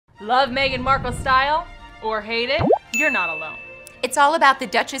Love Meghan Markle's style or hate it? You're not alone. It's all about the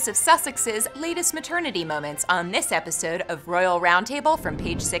Duchess of Sussex's latest maternity moments on this episode of Royal Roundtable from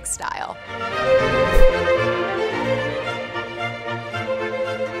Page 6 Style.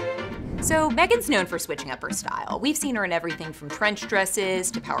 So Meghan's known for switching up her style. We've seen her in everything from trench dresses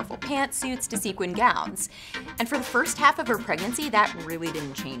to powerful pantsuits to sequin gowns. And for the first half of her pregnancy, that really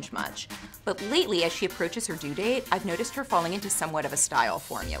didn't change much. But lately, as she approaches her due date, I've noticed her falling into somewhat of a style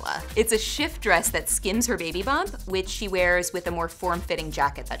formula. It's a shift dress that skims her baby bump, which she wears with a more form-fitting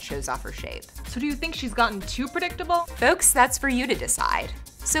jacket that shows off her shape. So do you think she's gotten too predictable? Folks, that's for you to decide.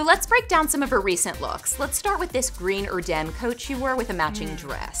 So let's break down some of her recent looks. Let's start with this green Erdem coat she wore with a matching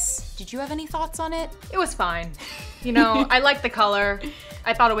dress. Did you have any thoughts on it? It was fine. You know, I like the color.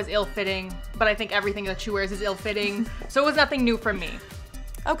 I thought it was ill-fitting, but I think everything that she wears is ill-fitting, so it was nothing new from me.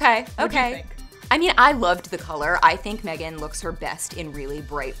 Okay, What'd you think? I mean, I loved the color. I think Meghan looks her best in really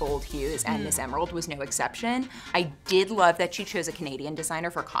bright, bold hues, and Miss Emerald was no exception. I did love that she chose a Canadian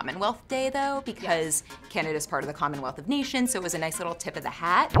designer for Commonwealth Day, though, because Canada's part of the Commonwealth of Nations, so it was a nice little tip of the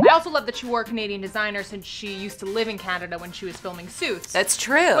hat. I also love that she wore a Canadian designer since she used to live in Canada when she was filming Suits. That's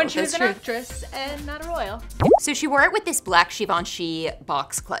true. When she was an actress and not a royal. So she wore it with this black Givenchy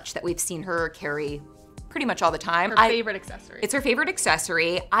box clutch that we've seen her carry pretty much all the time. Her favorite accessory. It's her favorite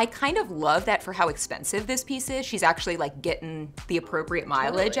accessory. I kind of love that for how expensive this piece is. She's actually like getting the appropriate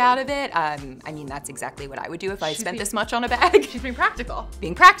mileage out of it. I mean, that's exactly what I would do if I spent this much on a bag. She's being practical.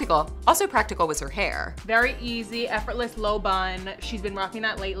 Being practical. Also practical was her hair. Very easy, effortless, low bun. She's been rocking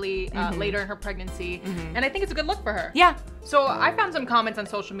that lately, later in her pregnancy. And I think it's a good look for her. Yeah. So I found some comments on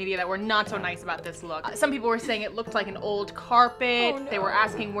social media that were not so nice about this look. Some people were saying it looked like an old carpet. Oh, no. They were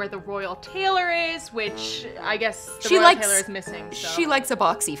asking where the royal tailor is, which I guess the royal tailor is missing. So. She likes a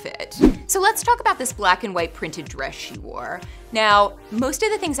boxy fit. So let's talk about this black and white printed dress she wore. Now, most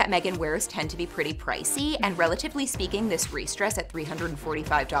of the things that Meghan wears tend to be pretty pricey, and relatively speaking, this Reiss dress at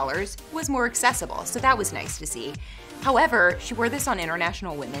 $345 was more accessible, so that was nice to see. However, she wore this on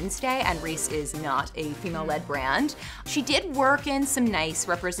International Women's Day, and Reiss is not a female-led brand. She did work in some nice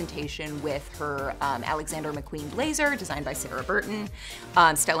representation with her Alexander McQueen blazer, designed by Sarah Burton,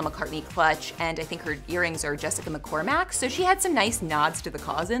 Stella McCartney clutch, and I think her earrings are Jessica McCormack, so she had some nice nods to the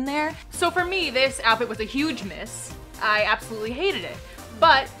cause in there. So for me, this outfit was a huge miss. I absolutely hated it.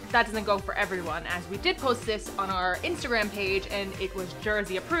 But that doesn't go for everyone, as we did post this on our Instagram page and it was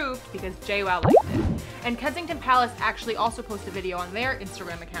Jersey approved because JWoww liked it. And Kensington Palace actually also posted a video on their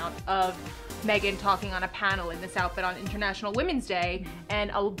Instagram account of Meghan talking on a panel in this outfit on International Women's Day,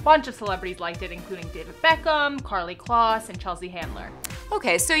 and a bunch of celebrities liked it, including David Beckham, Carly Kloss, and Chelsea Handler.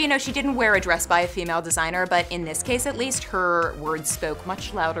 Okay, so you know, she didn't wear a dress by a female designer, but in this case at least, her words spoke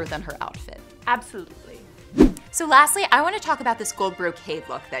much louder than her outfit. Absolutely. So lastly, I want to talk about this gold brocade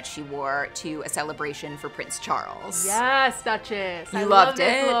look that she wore to a celebration for Prince Charles. Yes, Duchess. I loved love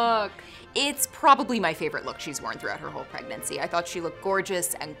this look. It's probably my favorite look she's worn throughout her whole pregnancy. I thought she looked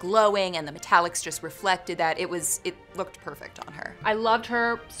gorgeous and glowing, and the metallics just reflected that. It looked perfect on her. I loved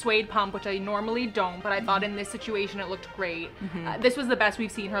her suede pump, which I normally don't, but I thought in this situation it looked great. This was the best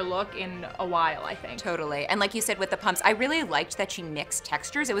we've seen her look in a while, I think. Totally, and like you said with the pumps, I really liked that she mixed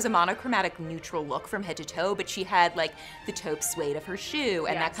textures. It was a monochromatic neutral look from head to toe, but she had like the taupe suede of her shoe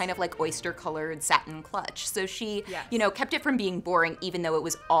and that kind of like oyster colored satin clutch. So she, you know, kept it from being boring even though it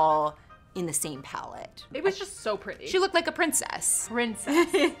was all in the same palette. It was just so pretty. She looked like a princess.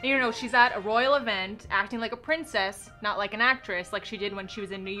 Princess. You know, she's at a royal event acting like a princess, not like an actress, like she did when she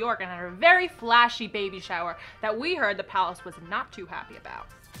was in New York and had her very flashy baby shower that we heard the palace was not too happy about.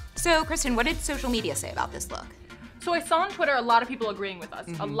 So, Kristen, what did social media say about this look? So I saw on Twitter a lot of people agreeing with us.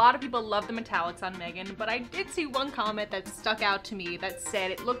 A lot of people love the metallics on Meghan, but I did see one comment that stuck out to me that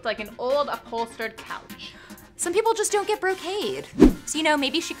said it looked like an old upholstered couch. Some people just don't get brocade. So, you know,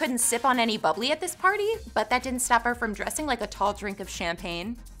 maybe she couldn't sip on any bubbly at this party, but that didn't stop her from dressing like a tall drink of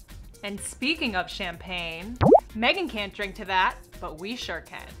champagne. And speaking of champagne, Meghan can't drink to that, but we sure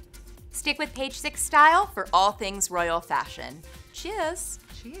can. Stick with Page 6 Style for all things royal fashion. Cheers.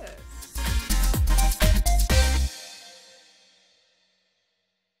 Cheers.